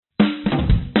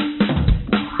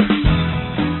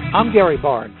I'm Gary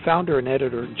Barg, founder and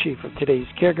editor-in-chief of today's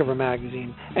Caregiver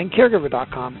magazine and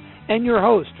caregiver.com, and your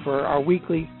host for our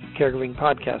weekly caregiving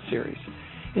podcast series.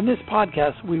 In this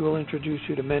podcast, we will introduce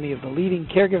you to many of the leading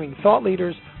caregiving thought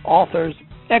leaders, authors,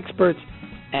 experts,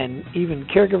 and even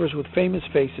caregivers with famous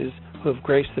faces who have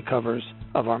graced the covers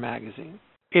of our magazine.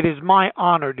 It is my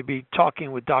honor to be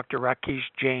talking with Dr. Rakesh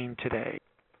Jain today.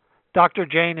 Dr.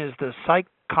 Jain is the Psych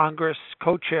Congress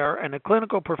co-chair and a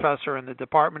clinical professor in the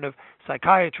Department of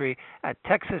Psychiatry at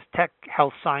Texas Tech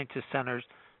Health Sciences Center's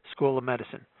School of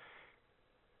Medicine.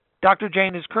 Dr.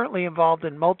 Jain is currently involved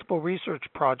in multiple research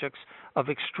projects of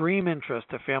extreme interest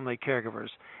to family caregivers,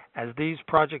 as these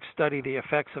projects study the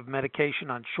effects of medication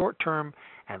on short-term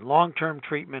and long-term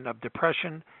treatment of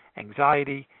depression,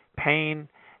 anxiety, pain,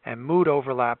 and mood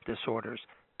overlap disorders.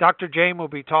 Dr. Jain will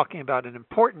be talking about an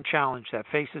important challenge that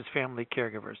faces family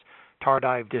caregivers,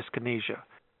 Tardive Dyskinesia.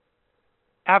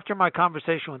 After my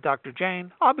conversation with Dr.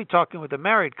 Jain, I'll be talking with a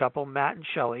married couple, Matt and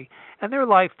Shelly, and their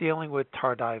life dealing with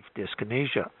Tardive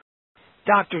Dyskinesia.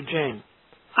 Dr. Jain,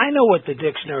 I know what the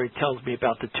dictionary tells me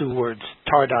about the two words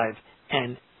Tardive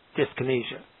and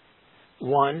dyskinesia.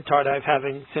 One, Tardive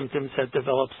having symptoms that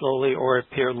develop slowly or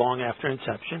appear long after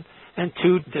inception, and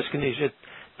two, dyskinesia,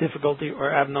 difficulty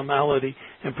or abnormality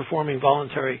in performing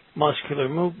voluntary muscular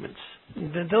movements.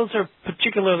 Those are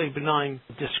particularly benign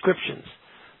descriptions.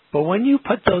 But when you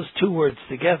put those two words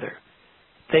together,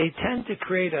 they tend to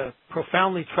create a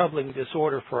profoundly troubling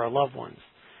disorder for our loved ones.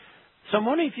 So I'm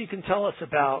wondering if you can tell us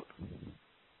about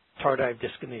Tardive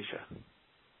Dyskinesia.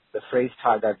 The phrase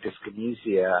Tardive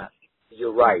Dyskinesia,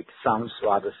 you're right, sounds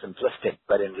rather simplistic,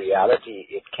 but in reality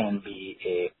it can be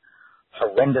a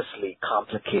horrendously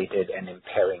complicated and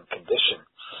impairing condition.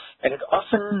 And it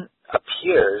often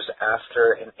appears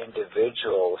after an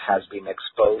individual has been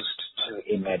exposed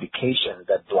to a medication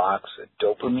that blocks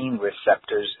dopamine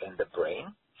receptors in the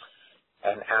brain.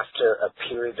 And after a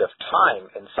period of time,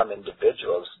 in some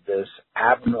individuals, this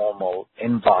abnormal,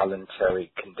 involuntary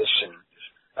condition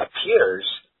appears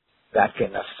that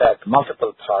can affect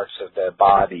multiple parts of their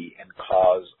body and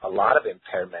cause a lot of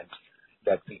impairment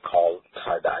that we call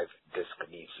Tardive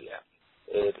Dyskinesia.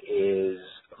 It is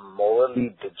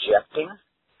morally dejecting,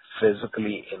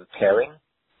 physically impairing,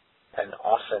 and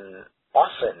often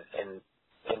in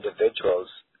individuals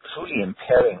truly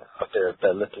impairing of their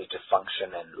ability to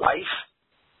function in life,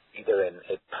 either in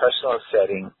a personal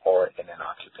setting or in an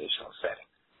occupational setting.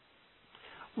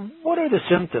 What are the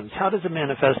symptoms? How does it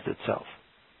manifest itself?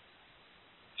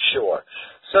 Sure.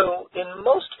 So in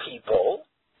most people,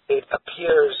 it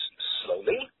appears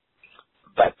slowly,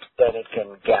 but then it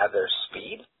can gather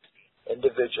speed.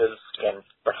 Individuals can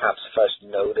perhaps first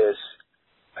notice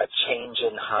a change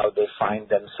in how they find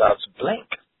themselves blink.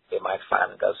 They might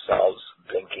find themselves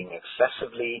blinking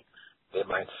excessively. They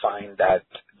might find that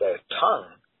their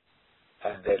tongue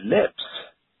and their lips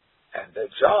and their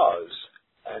jaws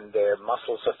and their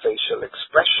muscles of facial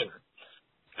expression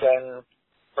can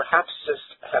perhaps just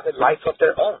have a life of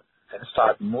their own and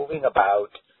start moving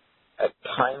about at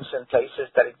times and places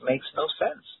that it makes no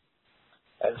sense.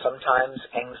 And sometimes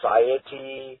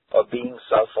anxiety or being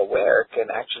self-aware can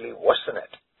actually worsen it.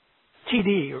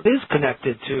 TD is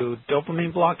connected to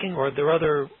dopamine blocking, or are there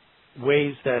other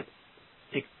ways that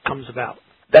it comes about?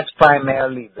 That's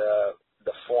primarily the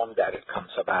form that it comes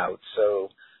about. So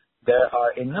there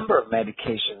are a number of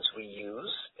medications we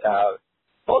use,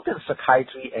 both in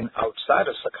psychiatry and outside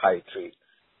of psychiatry,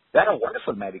 that are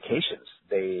wonderful medications.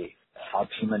 They help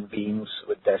human beings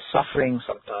with their suffering,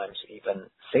 sometimes even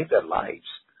save their lives.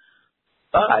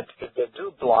 But if they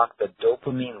do block the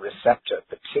dopamine receptor,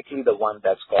 particularly the one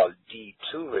that's called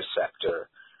D2 receptor,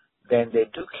 then they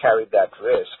do carry that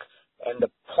risk. And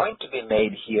the point to be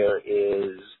made here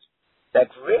is that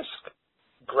risk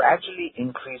gradually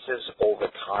increases over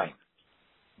time.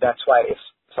 That's why if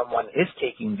someone is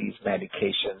taking these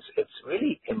medications, it's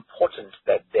really important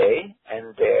that they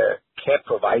and their care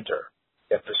provider,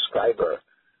 their prescriber,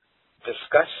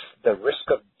 discuss the risk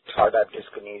of Tardive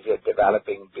Dyskinesia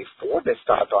developing before they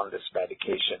start on this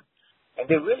medication. And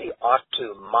they really ought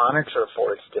to monitor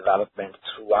for its development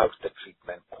throughout the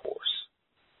treatment course,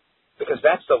 because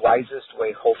that's the wisest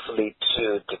way, hopefully,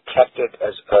 to detect it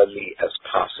as early as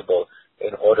possible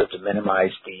in order to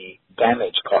minimize the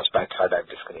damage caused by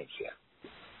Tardive Dyskinesia.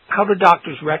 How do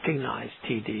doctors recognize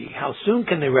TD? How soon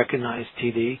can they recognize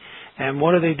TD? And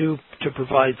what do they do to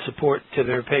provide support to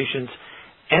their patients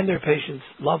and their patients'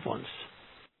 loved ones?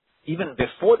 Even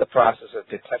before the process of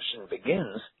detection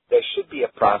begins, there should be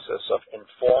a process of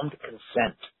informed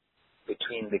consent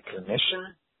between the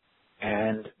clinician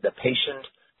and the patient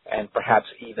and perhaps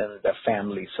even the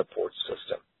family support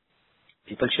system.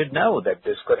 people should know that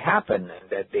this could happen and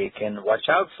that they can watch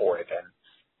out for it. And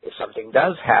if something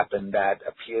does happen that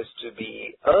appears to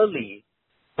be early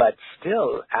but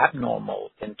still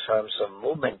abnormal in terms of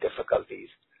movement difficulties,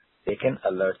 they can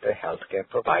alert their healthcare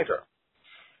provider.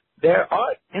 There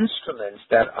are instruments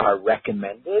that are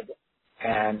recommended,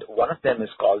 and one of them is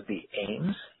called the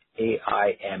AIMS,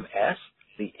 A-I-M-S,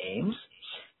 the AIMS,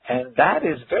 and that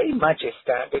is very much a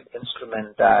standard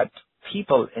instrument that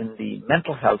people in the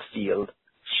mental health field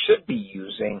should be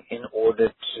using in order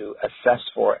to assess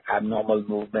for abnormal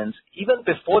movements even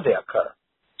before they occur.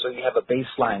 So you have a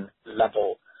baseline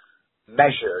level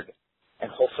measured, and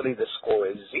hopefully the score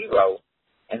is 0,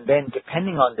 and then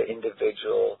depending on the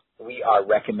individual, we are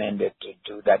recommended to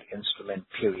do that instrument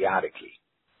periodically.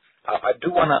 I do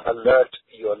want to alert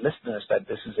your listeners that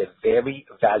this is a very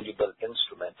valuable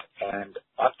instrument and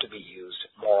ought to be used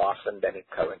more often than it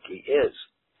currently is.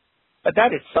 But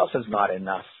that itself is not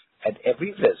enough. At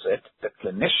every visit, the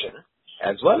clinician,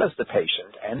 as well as the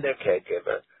patient and their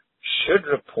caregiver, should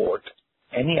report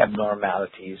any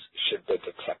abnormalities should they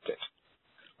detect it.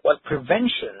 Well,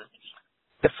 prevention,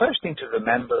 the first thing to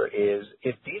remember is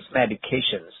if these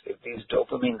medications, if these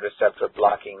dopamine receptor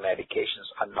blocking medications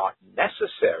are not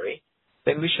necessary,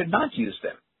 then we should not use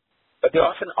them. But they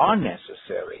often are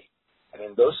necessary. And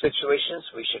in those situations,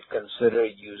 we should consider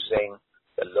using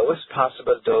the lowest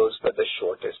possible dose for the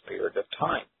shortest period of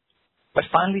time. But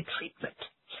finally, treatment.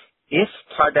 If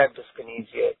tardive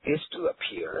dyskinesia is to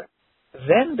appear,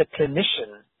 then the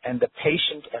clinician and the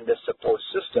patient and the support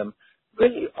system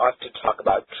really ought to talk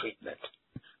about treatment.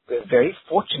 We're very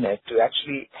fortunate to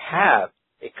actually have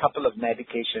a couple of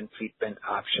medication treatment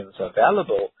options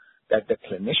available that the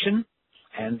clinician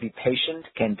and the patient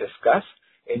can discuss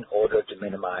in order to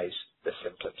minimize the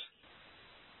symptoms.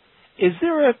 Is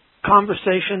there a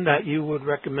conversation that you would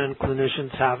recommend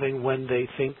clinicians having when they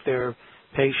think their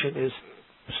patient is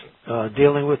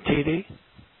dealing with TD?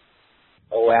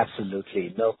 Oh,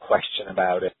 absolutely. No question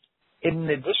about it. In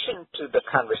addition to the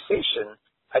conversation,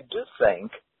 I do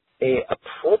think an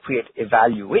appropriate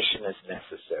evaluation is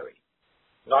necessary.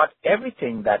 Not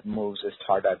everything that moves is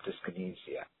tardive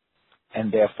dyskinesia,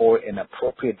 and therefore an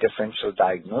appropriate differential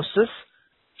diagnosis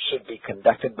should be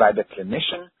conducted by the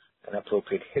clinician, an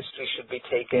appropriate history should be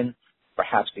taken,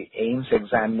 perhaps the AIMS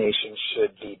examination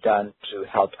should be done to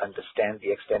help understand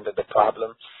the extent of the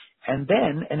problem, and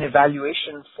then an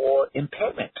evaluation for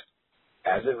impairment.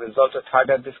 As a result of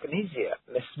tardive dyskinesia,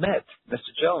 Ms. Smith,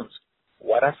 Mr. Jones,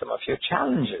 what are some of your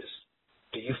challenges?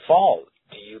 Do you fall?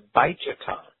 Do you bite your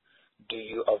tongue? Do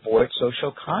you avoid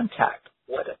social contact?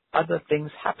 What other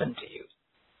things happen to you?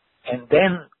 And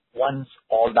then once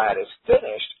all that is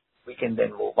finished, we can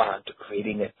then move on to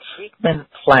creating a treatment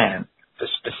plan to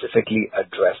specifically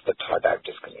address the tardive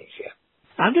dyskinesia.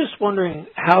 I'm just wondering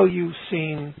how you've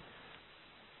seen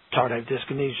tardive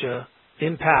dyskinesia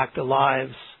impact the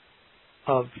lives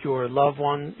of your loved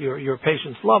one, your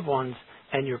patient's loved ones,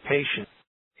 and your patient.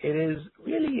 It is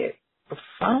really a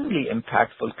profoundly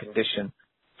impactful condition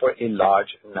for a large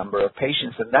number of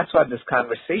patients, and that's why this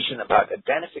conversation about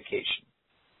identification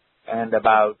and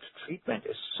about treatment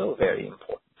is so very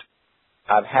important.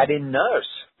 I've had a nurse,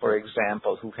 for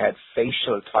example, who had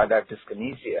facial tardive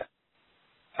dyskinesia,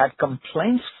 had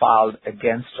complaints filed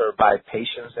against her by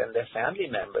patients and their family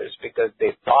members because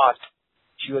they thought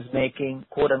she was making,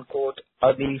 quote-unquote,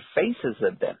 ugly faces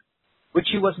at them, which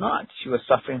she was not. She was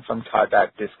suffering from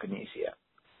tardive dyskinesia.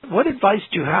 What advice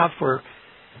do you have for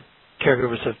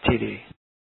caregivers of TD?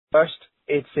 First,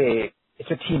 it's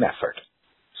a team effort.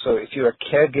 So if you're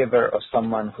a caregiver of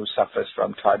someone who suffers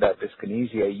from tardive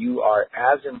dyskinesia, you are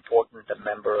as important a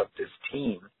member of this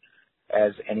team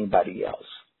as anybody else.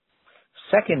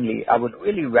 Secondly, I would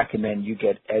really recommend you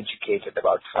get educated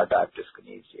about tardive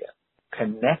dyskinesia.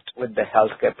 Connect with the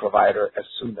healthcare provider as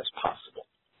soon as possible.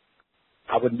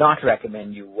 I would not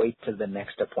recommend you wait till the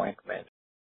next appointment.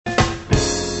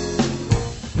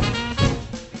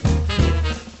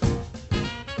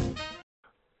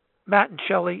 Matt and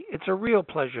Shelly, it's a real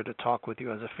pleasure to talk with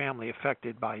you as a family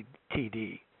affected by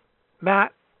TD.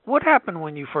 Matt, what happened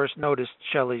when you first noticed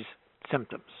Shelly's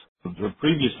symptoms? The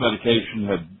previous medication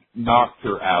had knocked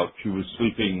her out. She was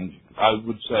sleeping, I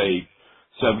would say,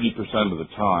 70% of the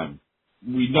time.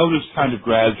 We noticed kind of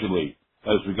gradually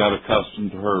as we got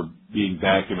accustomed to her being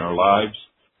back in our lives.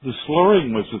 The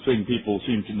slurring was the thing people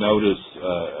seemed to notice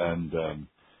and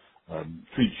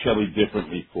treat Shelly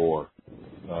differently for.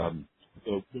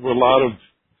 There were a lot of,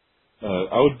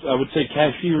 I would say,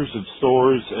 cashiers of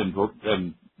stores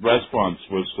and restaurants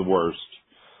was the worst.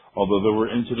 Although there were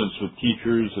incidents with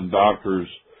teachers and doctors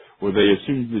where they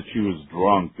assumed that she was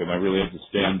drunk, and I really had to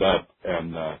stand up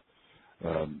and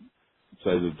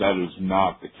say that that is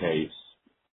not the case.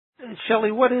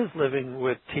 Shelly, what is living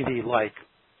with TD like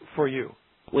for you?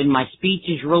 When my speech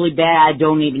is really bad, I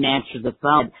don't even answer the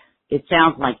phone. It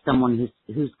sounds like someone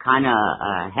who's kind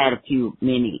of had too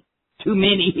many,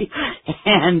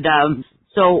 and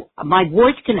so my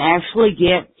voice can actually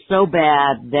get so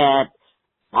bad that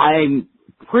I'm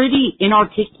pretty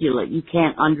inarticulate. You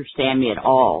can't understand me at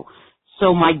all.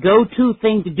 So my go-to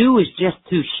thing to do is just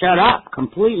to shut up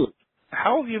completely.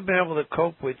 How have you been able to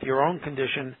cope with your own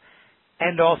condition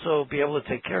and also be able to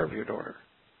take care of your daughter?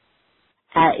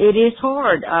 It is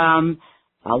hard.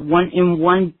 In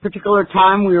one particular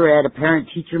time, we were at a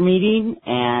parent-teacher meeting,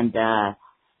 and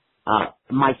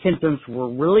my symptoms were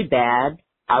really bad.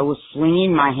 I was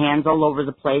swinging my hands all over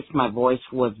the place. My voice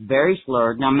was very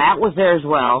slurred. Now, Matt was there as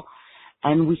well,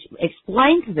 and we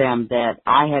explained to them that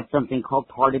I had something called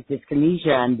Tardive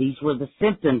Dyskinesia, and these were the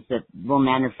symptoms that were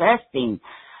manifesting.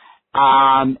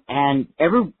 And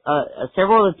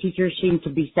several of the teachers seemed to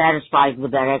be satisfied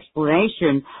with that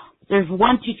explanation. There's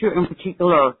one teacher in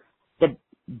particular that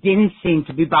didn't seem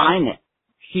to be buying it.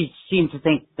 She seemed to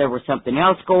think there was something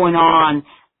else going on,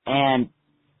 and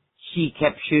she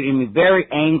kept shooting me very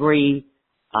angry,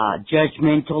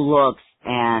 judgmental looks,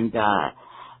 and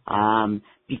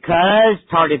because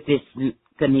Tardive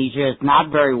Dyskinesia is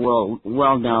not very well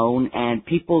known, and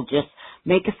people just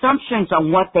make assumptions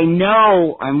on what they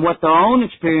know and what their own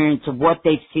experience of what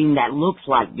they've seen that looks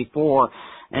like before.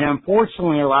 And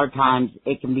unfortunately, a lot of times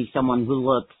it can be someone who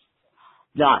looks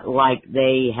not like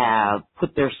they have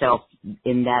put themselves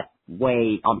in that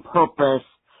way on purpose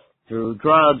through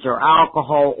drugs or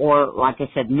alcohol, or, like I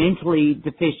said, mentally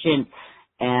deficient.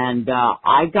 And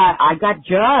I got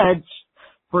judged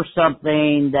for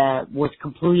something that was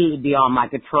completely beyond my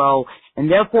control, and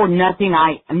therefore nothing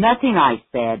I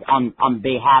said on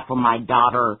behalf of my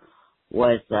daughter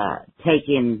was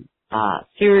taken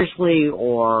seriously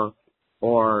or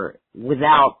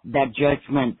without that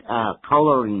judgment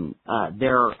coloring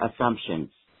their assumptions.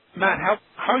 Matt,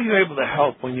 how are you able to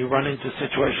help when you run into a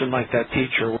situation like that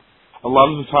teacher? A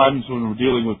lot of the times when we're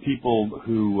dealing with people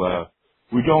who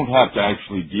we don't have to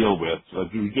actually deal with,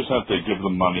 we just have to give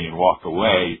them money and walk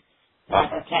away.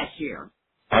 Like a cashier.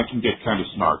 I can get kind of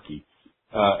snarky.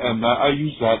 And I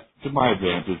use that to my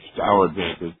advantage, to our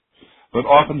advantage. But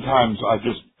oftentimes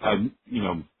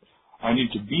I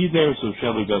need to be there so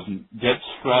Shelly doesn't get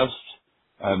stressed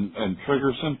and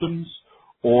trigger symptoms.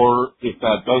 Or if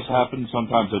that does happen,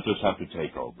 sometimes I just have to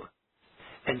take over.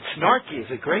 And snarky is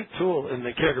a great tool in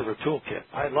the caregiver toolkit.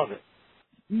 I love it.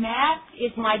 Matt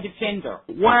is my defender.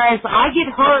 Whereas I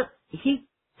get hurt, he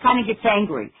kind of gets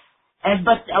angry.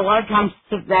 But a lot of times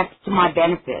that's to my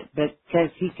benefit, because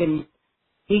he can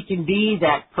be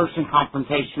that person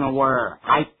confrontational where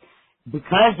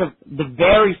because of the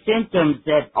very symptoms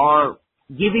that are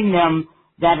giving them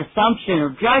that assumption or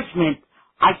judgment,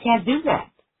 I can't do that.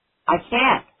 I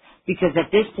can't, because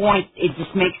at this point it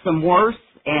just makes them worse,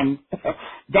 and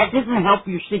that doesn't help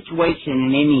your situation in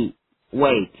any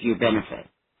way to your benefit.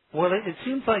 Well, it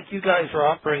seems like you guys are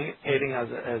operating as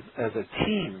a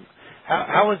team.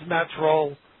 How is Matt's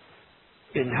role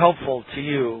been helpful to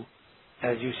you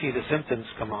as you see the symptoms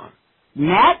come on?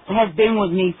 Matt has been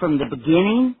with me from the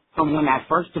beginning, from when I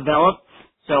first developed,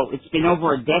 so it's been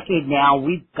over a decade now.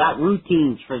 We've got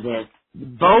routines for this.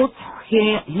 Both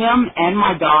him and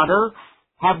my daughter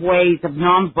have ways of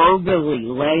non-verbally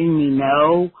letting me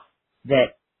know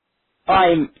that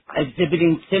I'm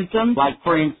exhibiting symptoms. Like,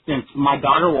 for instance, my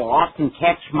daughter will often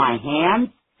catch my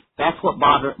hand. That's what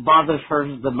bothers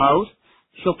her the most.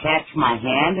 She'll catch my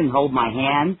hand and hold my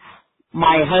hand.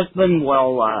 My husband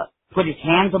will put his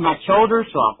hands on my shoulders,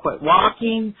 so I'll quit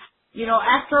walking. You know,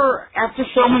 after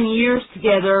so many years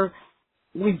together,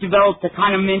 we've developed a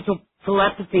kind of mental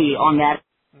telepathy on that.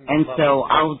 And so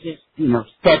I'll just,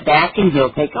 step back and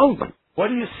he'll take over. What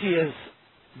do you see as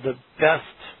the best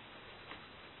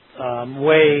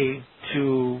way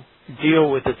to deal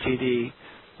with the TD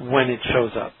when it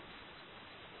shows up?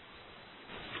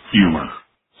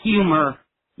 Humor,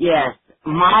 yes.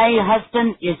 My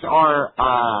husband is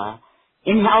our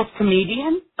in-house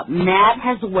comedian. Matt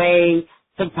has a way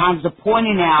sometimes of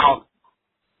pointing out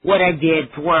what I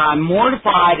did to where I'm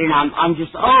mortified and I'm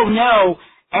just, oh no,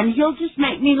 and he'll just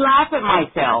make me laugh at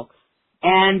myself.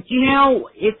 And,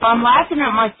 if I'm laughing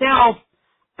at myself,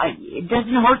 it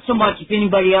doesn't hurt so much if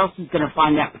anybody else is going to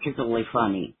find that particularly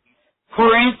funny.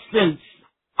 For instance,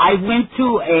 I went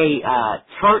to a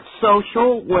church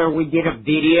social where we did a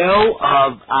video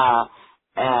of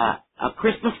a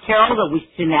Christmas carol that we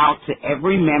sent out to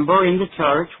every member in the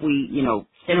church. We,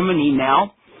 sent them an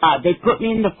email. They put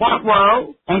me in the front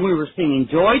row, and we were singing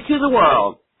Joy to the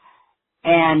World.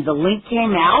 And the link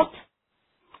came out,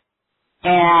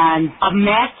 and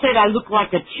Matt said I looked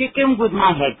like a chicken with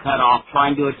my head cut off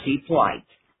trying to achieve flight.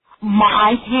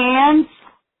 My hands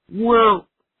were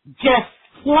just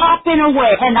flopping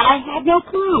away, and I had no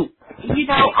clue. You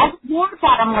know, I was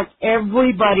mortified. I'm like,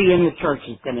 everybody in the church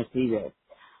is going to see this.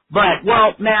 But,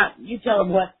 well, Matt, you tell them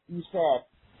what you said.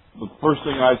 The first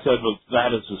thing I said was,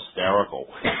 that is hysterical.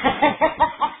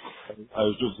 I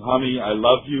was just, honey, I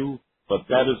love you, but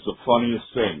that is the funniest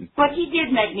thing. But he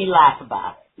did make me laugh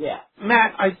about it, yeah.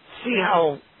 Matt, I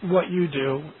see what you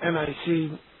do, and I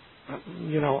see,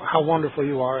 how wonderful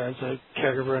you are as a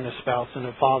caregiver and a spouse and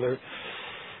a father.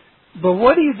 But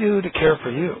what do you do to care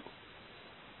for you?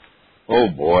 Oh,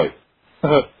 boy.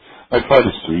 I try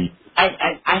to sleep.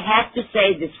 I have to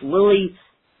say this really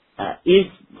is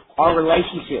our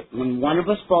relationship. When one of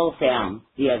us falls down,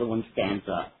 the other one stands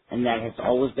up. And that has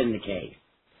always been the case.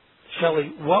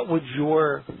 Shelly, what would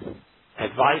your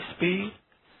advice be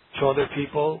to other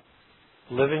people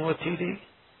living with TD?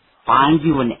 Find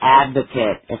you an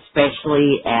advocate,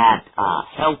 especially at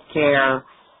healthcare,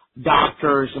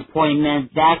 doctor's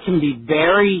appointments. That can be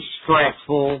very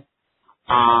stressful,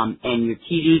 and your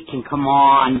TD can come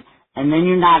on, and then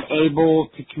you're not able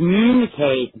to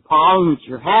communicate the problems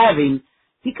you're having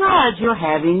because you're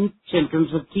having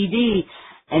symptoms of TD.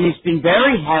 And it's been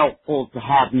very helpful to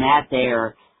have Matt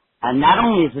there, not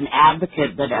only as an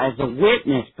advocate, but as a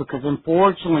witness, because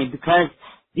unfortunately, because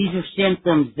these are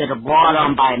symptoms that are brought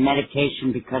on by a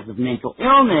medication because of mental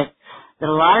illness, that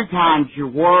a lot of times your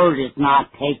word is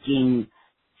not taken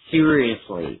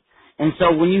seriously. And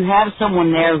so when you have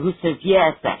someone there who says,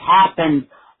 yes, that happened,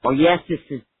 or yes, this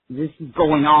is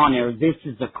going on, or this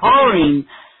is occurring,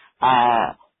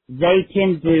 they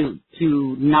tend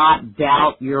to not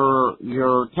doubt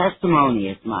your testimony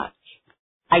as much.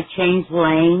 I changed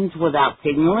lanes without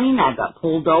signaling. I got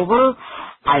pulled over.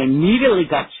 I immediately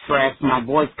got stressed. My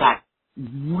voice got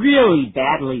really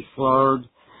badly slurred.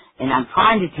 And I'm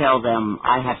trying to tell them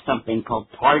I have something called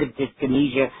Tardive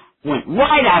Dyskinesia. Went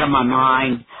right out of my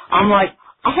mind. I'm like,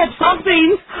 I have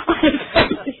something.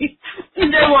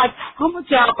 And they're like, how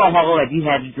much alcohol have you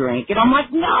had to drink? And I'm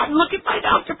like, no, look at my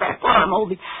Dr. Pepper. I'm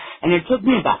holding. And it took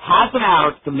me about half an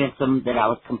hour to convince them that I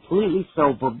was completely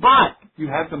sober. But you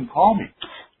had them call me.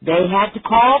 They had to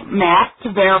call Matt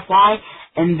to verify,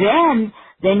 and then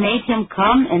they made him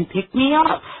come and pick me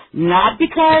up. Not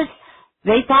because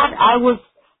they thought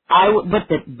but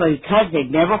because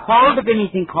they'd never heard of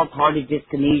anything called tardive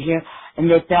dyskinesia, and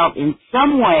they felt in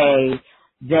some way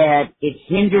that it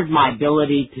hindered my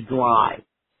ability to drive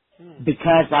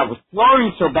because I was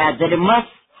slurring so bad that it must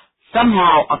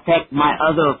somehow affect my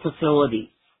other facilities.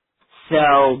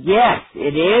 So yes,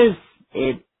 it is.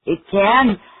 It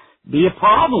can be a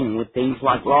problem with things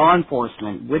like law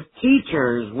enforcement, with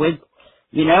teachers, with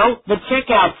the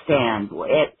checkout stand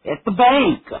at the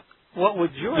bank. What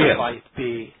would your advice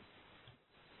be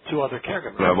to other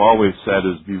caregivers? What I've always said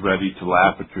is be ready to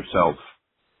laugh at yourself,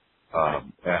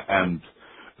 and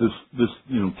this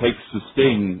takes the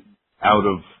sting out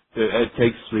of it.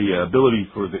 Takes the ability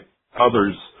for the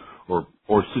others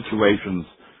or situations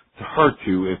to hurt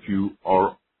you if you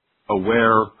are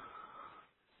aware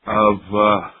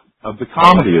of the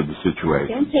comedy of the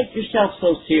situation. Don't take yourself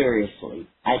so seriously,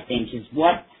 I think, is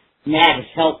what Matt has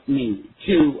helped me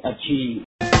to achieve.